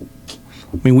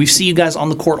 I mean, we see you guys on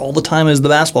the court all the time as the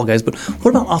basketball guys, but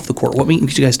what about off the court? What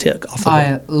makes you guys tick off the court?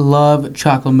 I love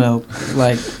chocolate milk.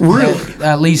 Really?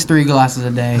 At least 3 glasses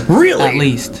a day. Really? At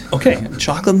least. Okay,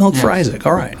 chocolate milk for Isaac.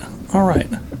 All right.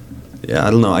 Yeah,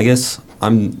 I don't know. I guess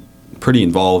I'm pretty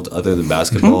involved other than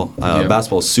basketball.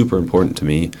 Basketball is super important to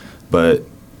me, but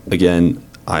again,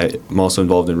 I'm also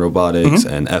involved in robotics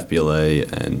and FBLA,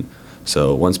 and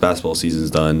so once basketball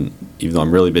season's done, even though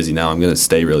I'm really busy now, I'm going to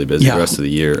stay really busy the rest of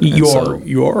the year. You are.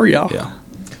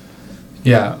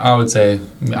 Yeah, I would say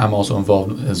I'm also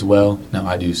involved as well. Now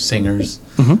I do singers,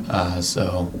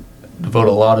 so devote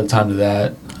a lot of time to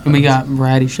that. And we got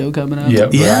variety show coming up.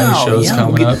 Yep, variety shows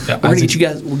coming up. We're going to get you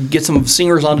guys, we'll get some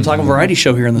singers on to talk about variety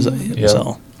show here in the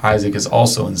so. Isaac is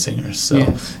also in singers, so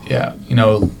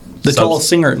the tallest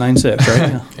singer at 9'6", right?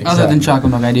 Exactly. Other than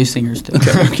chocolate milk, I do singers too.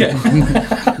 Okay.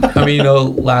 I mean,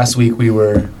 last week we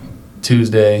were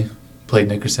Tuesday, played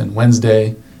Nickerson.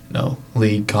 Wednesday,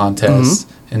 league contests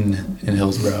in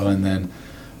Hillsborough, and then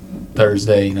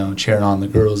Thursday, cheering on the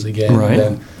girls again.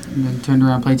 Right. And then turned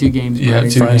around and played 2 games. Yeah, 2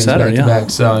 Friday, games Saturday, back to back.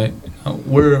 So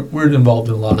we're involved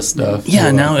in a lot of stuff.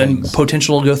 Yeah, now and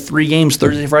potential to go 3 games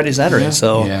Thursday, Friday, Saturday.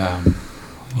 So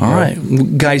all right,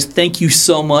 guys, thank you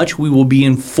so much. We will be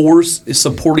in force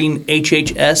supporting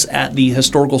HHS at the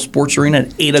Historical Sports Arena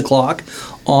at 8 o'clock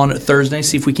on Thursday.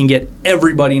 See if we can get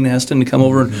everybody in Hesston to come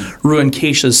over and ruin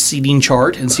Keisha's seating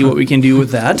chart and see what we can do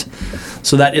with that.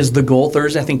 So that is the goal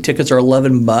Thursday. I think tickets are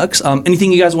 $11.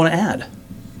 Anything you guys want to add?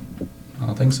 I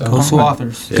don't think so. Go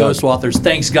Swathers. Go Swathers.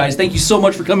 Thanks, guys. Thank you so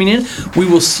much for coming in. We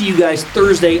will see you guys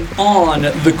Thursday on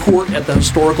the court at the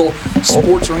Historical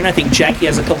Sports Arena. I think Jackie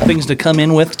has a couple things to come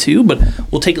in with, too, but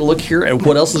we'll take a look here at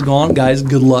what else is going on. Guys,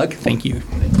 good luck. Thank you.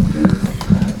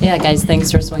 Yeah, guys,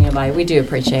 thanks for swinging by. We do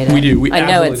appreciate it. We do. I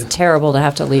know it's terrible to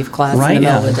have to leave class Right? in the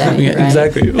middle of the day. Yeah,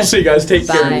 exactly. We'll see you guys. Take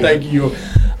care. Bye. Thank you.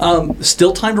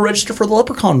 Still time to register for the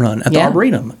Leprechaun Run at the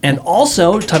Arboretum. And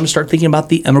also time to start thinking about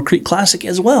the Emma Creek Classic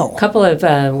as well. A couple of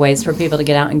ways for people to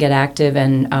get out and get active,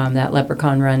 and that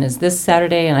Leprechaun Run is this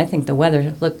Saturday, and I think the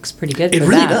weather looks pretty good for that. It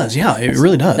really does, yeah. It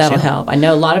really does. That'll help. I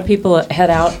know a lot of people head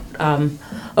out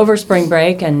over spring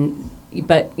break,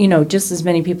 but just as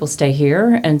many people stay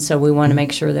here, and so we want to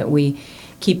make sure that we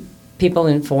keep people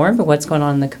informed of what's going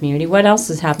on in the community. What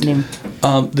else is happening?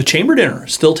 The Chamber Dinner.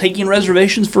 Still taking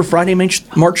reservations for Friday, March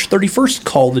 31st.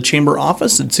 Call the Chamber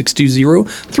office at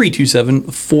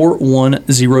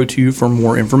 620-327-4102 for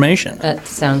more information. That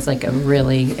sounds like a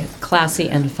really classy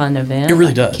and fun event. It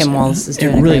really does. Kim Wallace is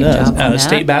doing a great job on that.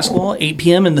 State basketball, 8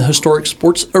 p.m. in the Historic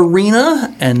Sports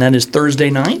Arena, and that is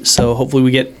Thursday night. So hopefully we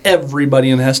get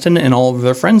everybody in Hesston and all of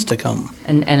their friends to come.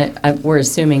 And we're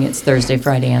assuming it's Thursday,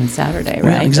 Friday, and Saturday,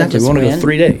 right? Yeah, exactly. We want to go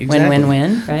 3 days. Exactly.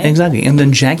 Win, right? Exactly. And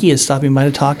then Jackie is stopping stopping by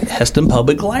to talk Hesston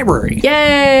Public Library.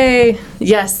 Yay!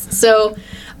 Yes. So,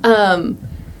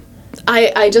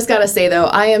 I just got to say, though,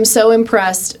 I am so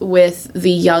impressed with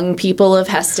the young people of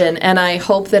Hesston, and I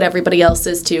hope that everybody else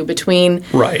is too, between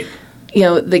Right.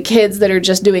 the kids that are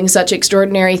just doing such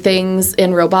extraordinary things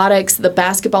in robotics, the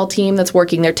basketball team that's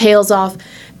working their tails off,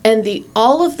 and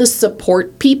all of the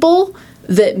support people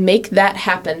that make that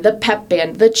happen. The pep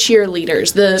band, the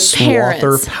cheerleaders, the parents.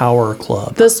 Swather Power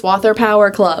Club. The Swather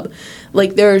Power Club.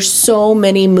 Like, there are so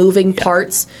many moving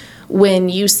parts when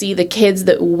you see the kids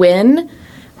that win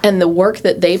and the work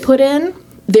that they put in.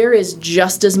 There is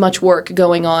just as much work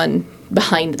going on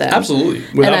behind them. Absolutely,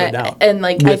 without a doubt. And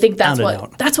I think that's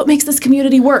what makes this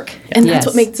community work, and that's Yes.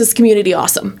 what makes this community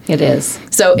awesome. It is.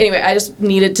 So anyway, I just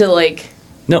needed to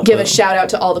give No. a shout out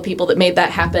to all the people that made that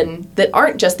happen, that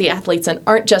aren't just the athletes and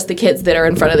aren't just the kids that are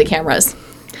in front of the cameras.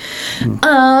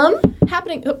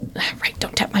 Happening. Oh, right,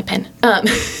 don't tap my pen.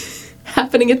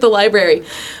 Happening at the library,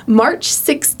 March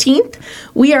 16th,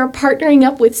 we are partnering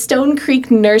up with Stone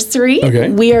Creek Nursery. Okay.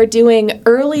 We are doing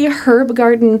early herb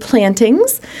garden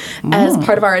plantings as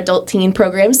part of our adult teen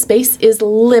program. Space is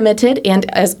limited, and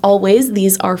as always,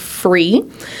 these are free.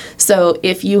 So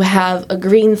if you have a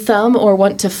green thumb or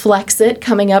want to flex it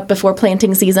coming up before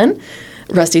planting season,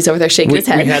 Rusty's over there shaking his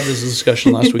head. We had this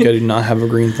discussion last week. I do not have a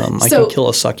green thumb. I So- can kill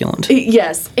a succulent.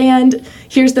 Yes, and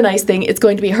here's the nice thing. It's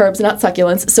going to be herbs, not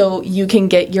succulents, so you can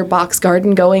get your box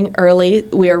garden going early.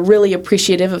 We are really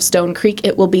appreciative of Stone Creek.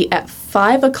 It will be at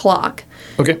 5 o'clock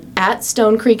Okay. at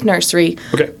Stone Creek Nursery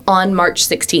Okay. on March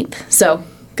 16th. So,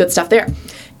 good stuff there.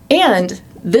 And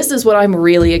this is what I'm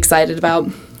really excited about.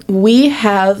 We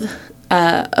have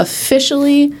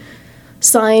officially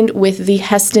signed with the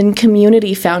Hesston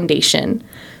Community Foundation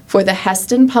for the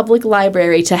Hesston Public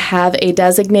Library to have a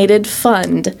designated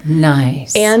fund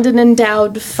Nice. and an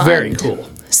endowed fund. Very cool.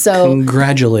 So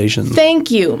Congratulations. thank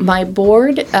you. My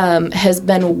board has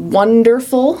been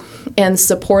wonderful and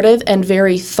supportive and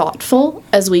very thoughtful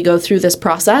as we go through this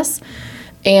process.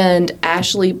 And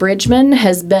Ashley Bridgman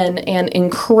has been an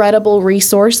incredible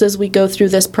resource as we go through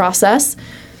this process.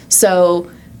 So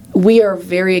we are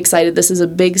very excited. This is a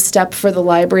big step for the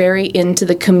library into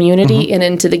the community and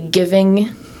into the giving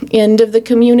end of the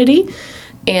community.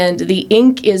 And the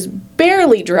ink is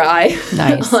barely dry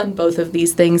Nice. on both of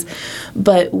these things.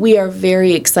 But we are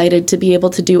very excited to be able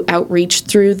to do outreach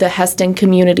through the Hesston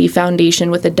Community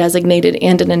Foundation with a designated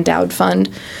and an endowed fund.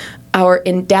 Our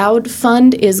endowed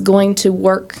fund is going to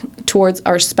work towards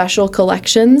our special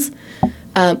collections,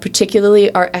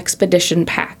 particularly our expedition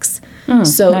packs.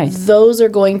 So nice. those are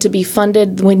going to be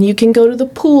funded when you can go to the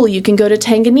pool, you can go to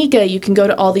Tanganyika, you can go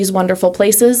to all these wonderful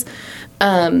places.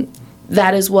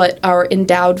 That is what our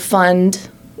endowed fund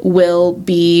will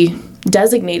be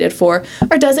designated for.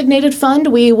 Our designated fund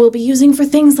we will be using for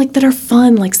things that are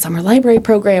fun, like summer library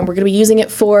program. We're going to be using it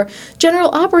for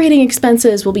general operating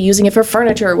expenses. We'll be using it for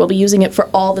furniture. We'll be using it for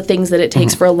all the things that it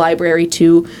takes for a library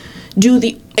to do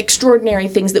the extraordinary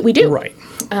things that we do. Right.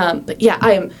 But yeah,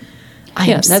 I am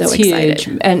That's so excited.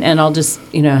 huge. And I'll just,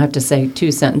 have to say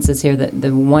 2 sentences here that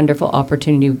the wonderful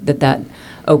opportunity that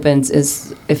opens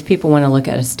is if people want to look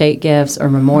at estate gifts or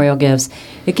memorial gifts,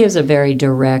 it gives a very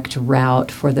direct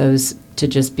route for those to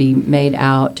just be made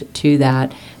out to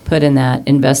that, put in that,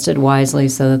 invested wisely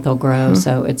so that they'll grow.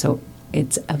 So it's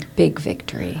a big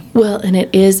victory. Well, and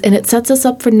it sets us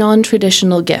up for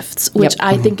non-traditional gifts, which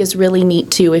I think is really neat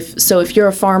too. If you're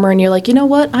a farmer and you're like, you know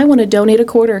what, I want to donate a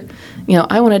quarter,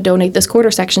 I want to donate this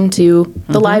quarter section to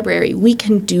the library. We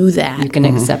can do that. You can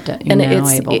accept it. You're now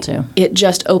able to. It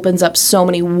just opens up so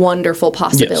many wonderful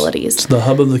possibilities. It's the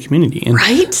hub of the community. And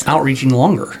Right? outreaching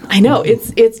longer. I know,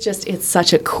 it's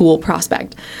such a cool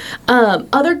prospect.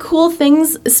 Other cool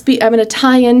things, I'm going to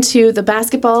tie into the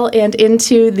basketball and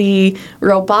into the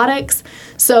robotics.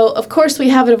 So, of course, we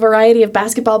have a variety of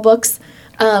basketball books,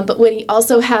 but we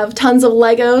also have tons of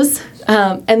Legos,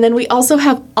 and then we also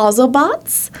have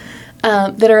Ozobots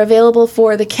that are available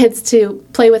for the kids to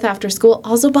play with after school.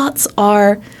 Ozobots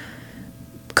are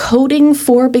coding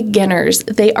for beginners.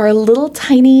 They are little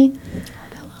tiny...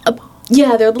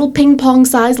 they're a little ping pong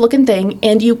size looking thing,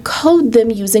 and you code them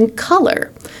using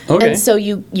color. Okay. And so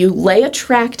you lay a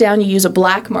track down, you use a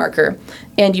black marker,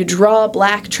 and you draw a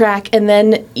black track, and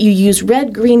then you use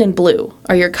red, green, and blue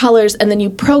are your colors, and then you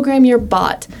program your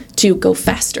bot to go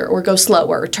faster or go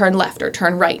slower or turn left or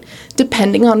turn right,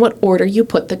 depending on what order you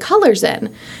put the colors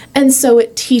in. And so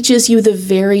it teaches you the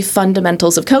very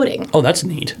fundamentals of coding. Oh, that's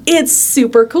neat. It's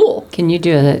super cool. Can you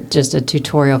do just a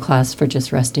tutorial class for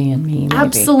just Rusty and me? Maybe?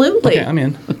 Absolutely. Okay, I'm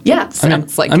in. Yeah.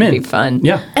 Sounds like I'm it'd in. be fun.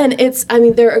 Yeah. And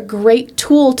they're a great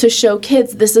tool to show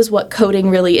kids this is what coding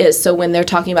really is. So when they're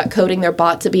talking about coding their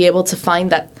bot, to be able to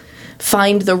find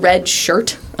the red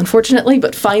shirt, unfortunately,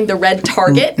 but find the red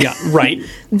target. Yeah, right.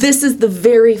 This is the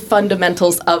very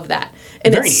fundamentals of that.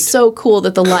 And Very it's neat. so cool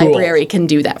that the library can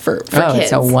do that for Oh, kids.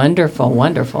 it's a wonderful,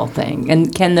 wonderful thing.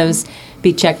 And can those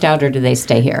be checked out, or do they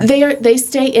stay here? They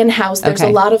stay in-house. There's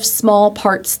Okay. a lot of small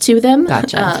parts to them.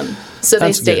 Gotcha. So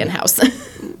That's they stay good. in-house.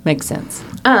 Makes sense.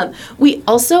 We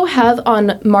also have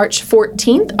on March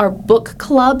 14th, our book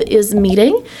club is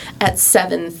meeting at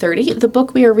 7:30. The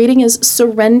book we are reading is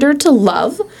Surrender to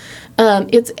Love.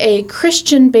 It's a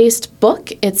Christian-based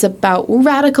book. It's about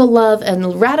radical love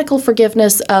and radical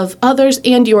forgiveness of others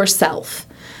and yourself.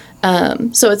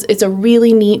 So it's a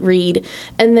really neat read.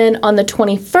 And then on the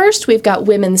 21st, we've got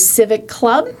Women's Civic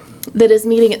Club that is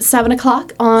meeting at 7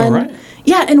 o'clock on... All right.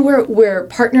 Yeah, and we're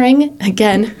partnering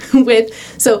again with,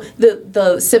 so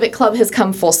the Civic Club has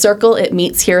come full circle. It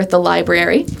meets here at the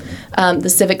library. The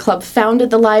Civic Club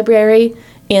founded the library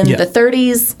in Yeah. the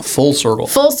 30s. Full circle.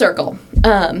 Full circle.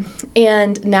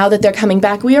 And now that they're coming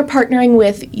back, we are partnering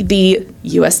with the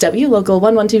USW, Local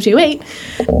 11228,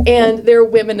 and their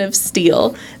Women of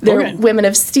Steel. Their Okay. Women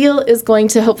of Steel is going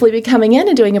to hopefully be coming in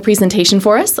and doing a presentation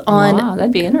for us on... Wow,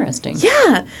 that'd be interesting.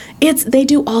 Yeah, they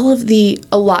do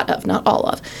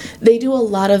they do a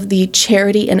lot of the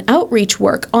charity and outreach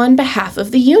work on behalf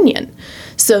of the union.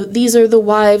 So these are the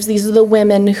wives, these are the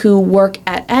women who work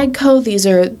at AGCO, these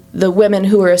are the women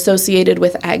who are associated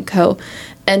with AGCO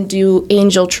and do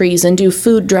angel trees and do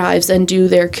food drives and do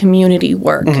their community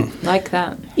work. Like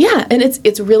that. Yeah, and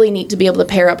it's really neat to be able to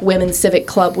pair up Women's Civic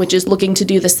Club, which is looking to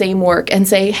do the same work, and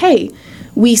say, hey,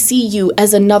 we see you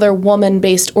as another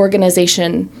woman-based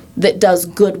organization that does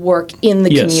good work in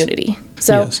the Yes. community.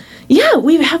 So, Yes. yeah,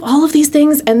 we have all of these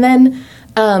things, and then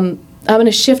I'm going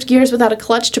to shift gears without a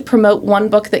clutch to promote one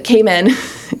book that came in.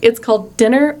 It's called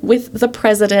Dinner with the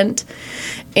President,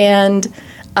 and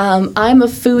I'm a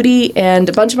foodie, and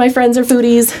a bunch of my friends are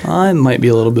foodies. I might be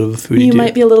a little bit of a foodie. You too.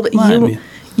 might be a little bit. Might be.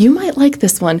 You might like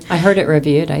this one. I heard it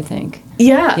reviewed, I think.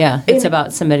 Yeah. Yeah, it's It-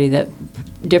 about somebody that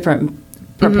different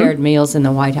prepared meals in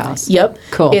the White House. Yep.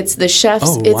 Cool. It's the chefs.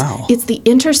 Oh, it's, wow. it's the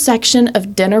intersection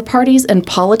of dinner parties and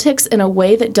politics in a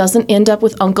way that doesn't end up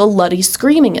with Uncle Luddy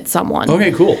screaming at someone.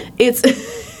 Okay, cool. It's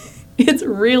it's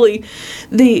really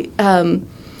the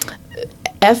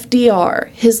FDR.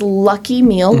 His lucky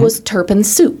meal was turpin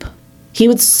soup. He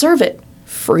would serve it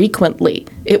frequently.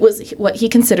 It was what he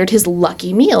considered his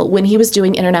lucky meal when he was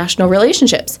doing international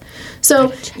relationships.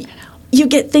 So you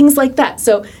get things like that.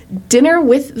 So Dinner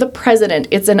with the President.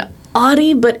 It's an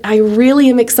oddie, but I really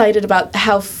am excited about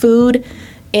how food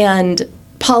and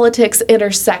politics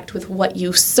intersect with what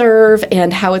you serve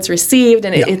and how it's received,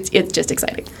 and Yeah. it's just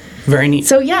exciting. Very neat.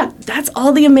 So yeah, that's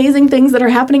all the amazing things that are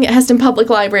happening at Hesston Public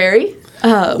Library.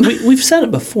 We've said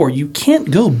it before. You can't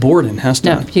go bored in Hesston.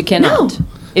 No, you cannot. No.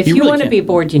 If You you, really want to can't. be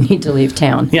bored, you need to leave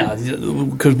town. Yeah,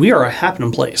 because we are a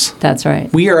happening place. That's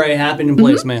right. We are a happening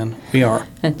place, man. We are.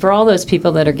 And for all those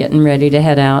people that are getting ready to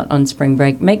head out on spring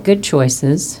break, make good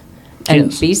choices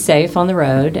and Yes. be safe on the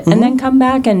road, and then come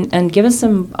back and give us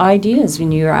some ideas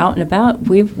when you're out and about.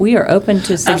 We are open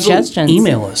to suggestions.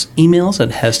 Email us. Email us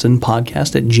at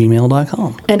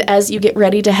hestonpodcast@gmail.com. And as you get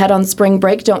ready to head on spring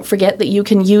break, don't forget that you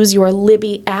can use your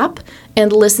Libby app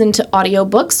and listen to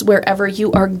audiobooks wherever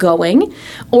you are going.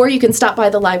 Or you can stop by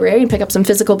the library and pick up some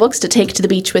physical books to take to the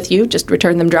beach with you. Just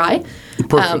return them dry.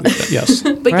 Perfect. Yes.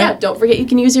 But yeah, Right. don't forget you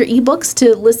can use your ebooks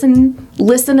to listen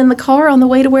in the car on the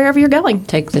way to wherever you're going.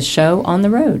 Take the show on the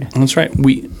road. That's right.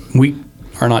 We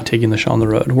are not taking the show on the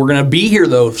road. We're going to be here,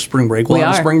 though, for spring break. We'll We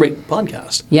have a are. spring break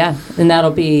podcast. Yeah, and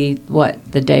that'll be, what,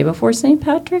 the day before St.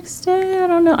 Patrick's Day? I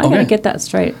don't know. I got to Okay. get that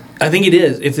straight. I think it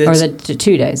is. If Or it's, the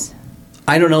 2 days.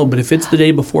 I don't know, but if it's the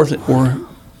day before, or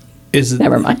is it?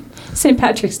 Never mind. St.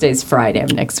 Patrick's Day is Friday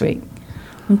of next week.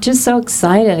 I'm just so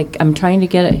excited. I'm trying to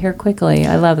get it here quickly.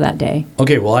 I love that day.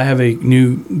 Okay, well, I have a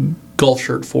new golf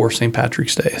shirt for St.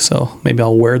 Patrick's Day, so maybe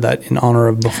I'll wear that in honor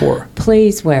of before.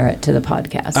 Please wear it to the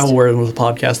podcast. I will wear it with the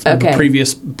podcast. Okay.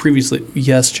 Previously,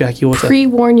 yes, Jackie, what's that?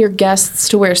 Pre-warn your guests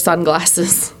to wear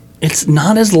sunglasses. It's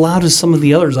not as loud as some of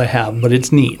the others I have, but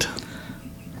it's neat.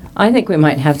 I think we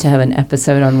might have to have an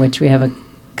episode on which we have a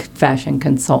fashion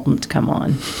consultant come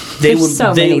on. They There's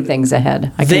many things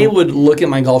ahead. They would look at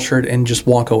my golf shirt and just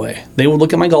walk away. They would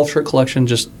look at my golf shirt collection.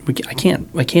 I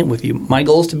can't with you. My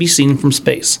goal is to be seen from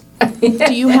space.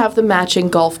 Do you have the matching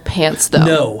golf pants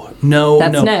though? No.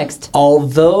 That's next.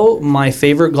 Although my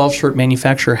favorite golf shirt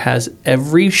manufacturer has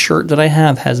every shirt that I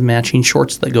have has matching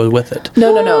shorts that go with it.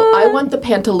 No. I want the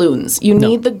pantaloons. You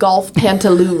need the golf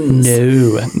pantaloons.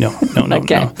 No.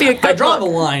 Okay. I draw the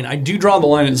line. I do draw the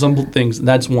line at some things.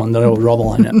 That's one that I will draw the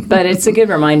line at. But it's a good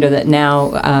reminder that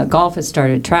now golf has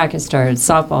started, track has started,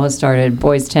 softball has started,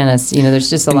 boys tennis.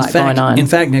 There's just a lot going on. In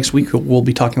fact, next week we'll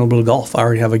be talking a little bit of golf. I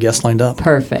already have a guest lined up.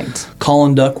 Perfect.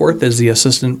 Colin Duckworth is the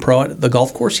assistant pro at the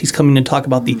golf course. He's coming to talk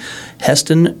about the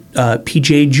Hesston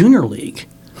PGA Junior League.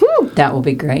 That will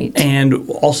be great. And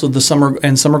also the summer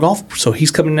golf. So he's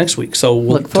coming next week. So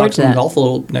we'll Look forward talk to some that. golf a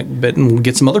little bit and we'll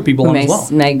get some other people on as well.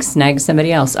 Snag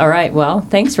somebody else. All right. Well,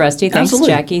 thanks, Rusty. Thanks, Absolutely.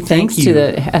 Jackie. Thank Thanks you. to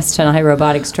the Hesston High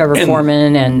Robotics, Trevor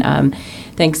Foreman, and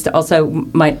thanks to also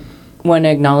might want to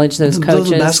acknowledge those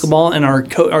coaches. Those basketball and our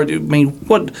coach. I mean,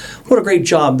 what a great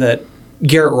job that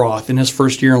Garrett Roth in his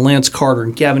first year, and Lance Carter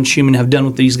and Gavin Schumann have done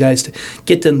with these guys to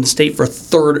get them to the state for a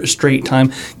third straight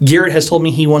time. Garrett has told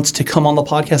me he wants to come on the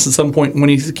podcast at some point when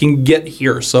he can get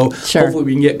here. So hopefully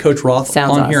we can get Coach Roth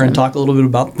on here and talk a little bit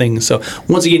about things. So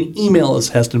once again, email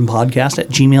us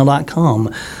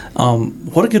HesstonPodcast@gmail.com.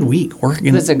 What a good week.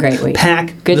 It was a great week.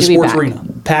 Pack Good the to be sports back. arena.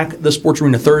 Pack the sports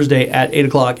arena Thursday at 8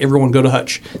 o'clock. Everyone go to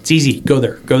Hutch. It's easy. Go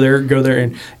there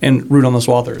and root on the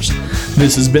Swathers.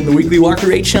 This has been the Weekly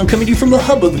Walkthrough H-Town, coming to you from the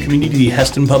hub of the community,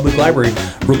 Hesston Public Library,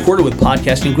 recorded with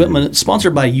podcasting equipment,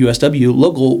 sponsored by USW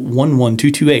Local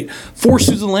 11228. For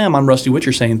Susan Lamb, I'm Rusty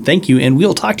Witcher saying thank you, and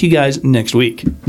we'll talk to you guys next week.